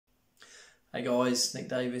Hey guys, Nick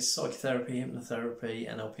Davis, psychotherapy, hypnotherapy,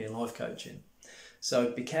 NLP and life coaching.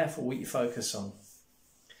 So be careful what you focus on.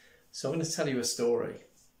 So I'm going to tell you a story.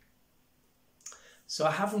 So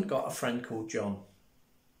I haven't got a friend called John,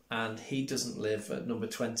 and he doesn't live at number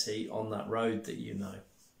 20 on that road that you know.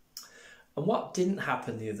 And what didn't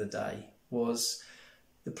happen the other day was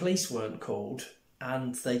the police weren't called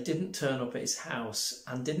and they didn't turn up at his house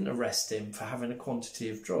and didn't arrest him for having a quantity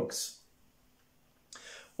of drugs.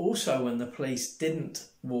 Also, when the police didn't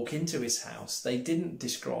walk into his house, they didn't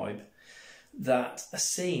describe that a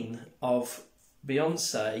scene of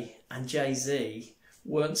Beyonce and Jay-Z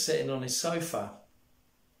weren't sitting on his sofa.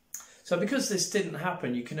 So because this didn't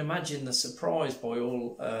happen, you can imagine the surprise by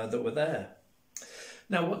all that were there.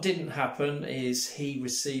 Now, what didn't happen is he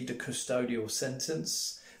received a custodial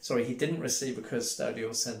sentence. Sorry, he didn't receive a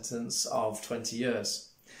custodial sentence of 20 years.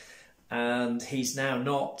 And he's now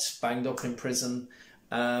not banged up in prison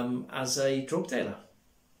as a drug dealer.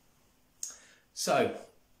 So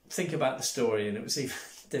think about the story, and it was even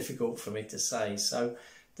difficult for me to say. So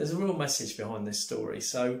there's a real message behind this story.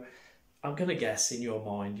 So I'm going to guess in your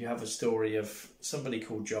mind you have a story of somebody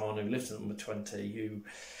called John who lived at number 20, who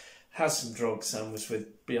has some drugs and was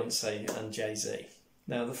with Beyonce and Jay-Z.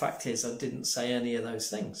 Now the fact is I didn't say any of those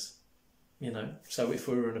things, you know. So if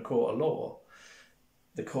we were in a court of law,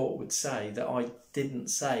 the court would say that I didn't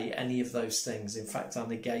say any of those things. In fact, I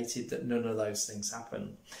negated that none of those things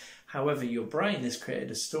happened. However, your brain has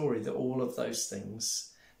created a story that all of those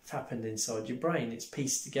things have happened inside your brain. It's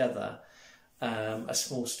pieced together a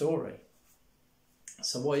small story.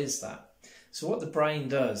 So why is that? So what the brain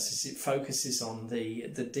does is it focuses on the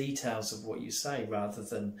details of what you say rather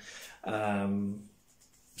than...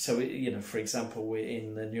 for example, we're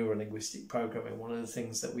in the neurolinguistic programming. One of the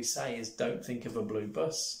things that we say is don't think of a blue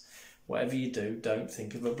bus. Whatever you do, don't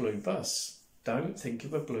think of a blue bus. Don't think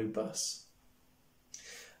of a blue bus.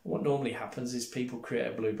 What normally happens is people create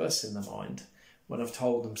a blue bus in their mind when I've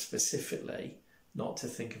told them specifically not to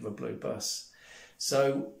think of a blue bus.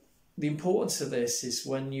 So the importance of this is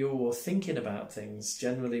when you're thinking about things,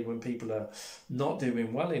 generally when people are not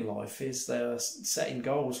doing well in life, is they're setting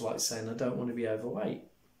goals like saying, I don't want to be overweight.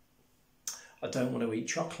 I don't want to eat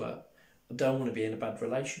chocolate. I don't want to be in a bad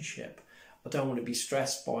relationship. I don't want to be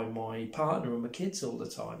stressed by my partner and my kids all the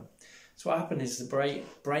time. So what happens is the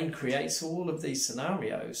brain creates all of these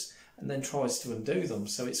scenarios and then tries to undo them.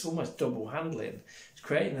 So it's almost double handling. It's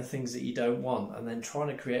creating the things that you don't want and then trying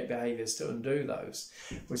to create behaviours to undo those.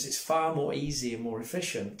 Whereas it's far more easy and more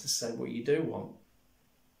efficient to say what you do want.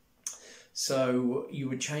 So you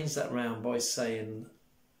would change that round by saying,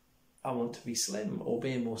 I want to be slim, or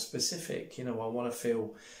being more specific. I want to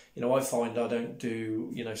feel, I find I don't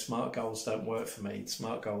do, SMART goals don't work for me.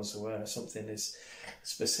 SMART goals are where something is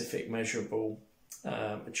specific, measurable,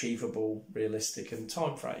 achievable, realistic and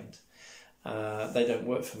time framed. They don't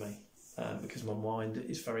work for me because my mind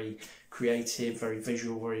is very creative, very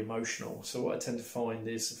visual, very emotional. So what I tend to find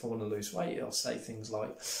is if I want to lose weight, I'll say things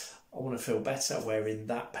like, I want to feel better wearing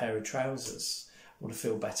that pair of trousers. I want to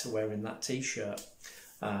feel better wearing that t-shirt.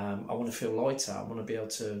 I want to feel lighter. I want to be able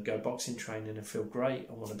to go boxing training and feel great.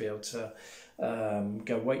 I want to be able to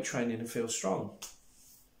go weight training and feel strong.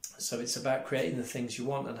 So it's about creating the things you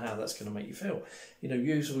want and how that's going to make you feel.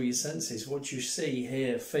 Use all your senses. What you see,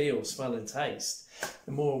 hear, feel, smell and taste.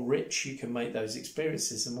 The more rich you can make those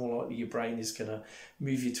experiences, the more likely your brain is going to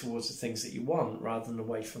move you towards the things that you want rather than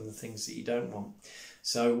away from the things that you don't want.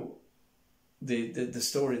 So the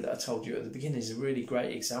story that I told you at the beginning is a really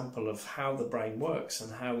great example of how the brain works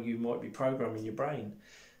and how you might be programming your brain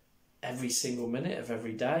every single minute of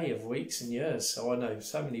every day of weeks and years. So I know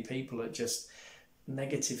so many people that just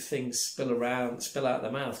negative things spill out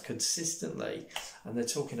their mouth consistently, and they're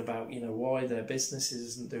talking about why their business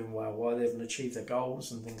isn't doing well, why they haven't achieved their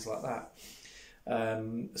goals and things like that.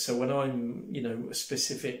 So when I'm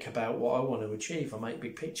specific about what I want to achieve, I make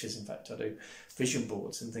big pictures. In fact, I do vision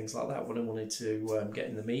boards and things like that. When I wanted to get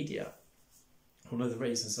in the media, one of the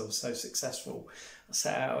reasons I was so successful, I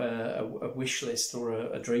set out a wish list or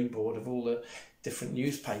a dream board of all the different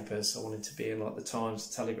newspapers I wanted to be in, like the Times,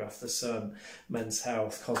 the Telegraph, the Sun, Men's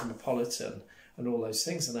Health, Cosmopolitan, and all those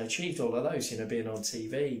things. And I achieved all of those, being on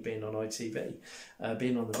TV, being on ITV,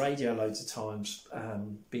 being on the radio loads of times,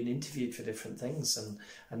 being interviewed for different things.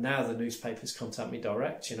 And now the newspapers contact me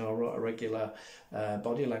direct. I write a regular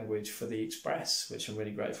body language for the Express, which I'm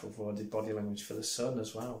really grateful for. I did body language for the Sun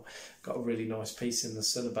as well. Got a really nice piece in the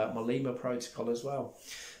Sun about my Lima protocol as well.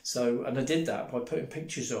 So, and I did that by putting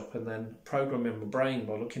pictures up and then programming my brain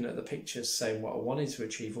by looking at the pictures, saying what I wanted to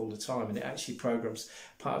achieve all the time. And it actually programs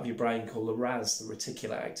part of your brain called the RAS, the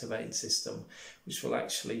reticular activating system, which will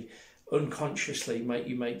actually unconsciously make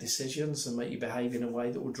you make decisions and make you behave in a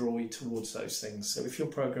way that will draw you towards those things. So if you're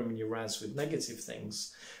programming your RAS with negative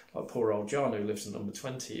things, like poor old John who lives at number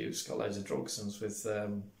 20, who's got loads of drugs and is with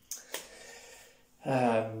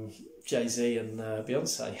Jay-Z and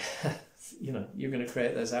Beyonce, you know, you're going to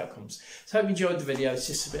create those outcomes. So I hope you enjoyed the video. It's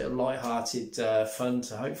just a bit of light-hearted fun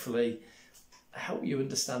to hopefully help you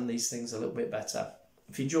understand these things a little bit better.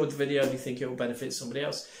 If you enjoyed the video and you think it will benefit somebody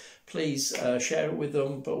else, please share it with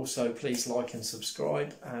them, but also please like and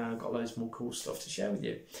subscribe. I've got loads more cool stuff to share with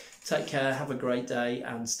you. Take care, have a great day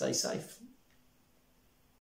and stay safe.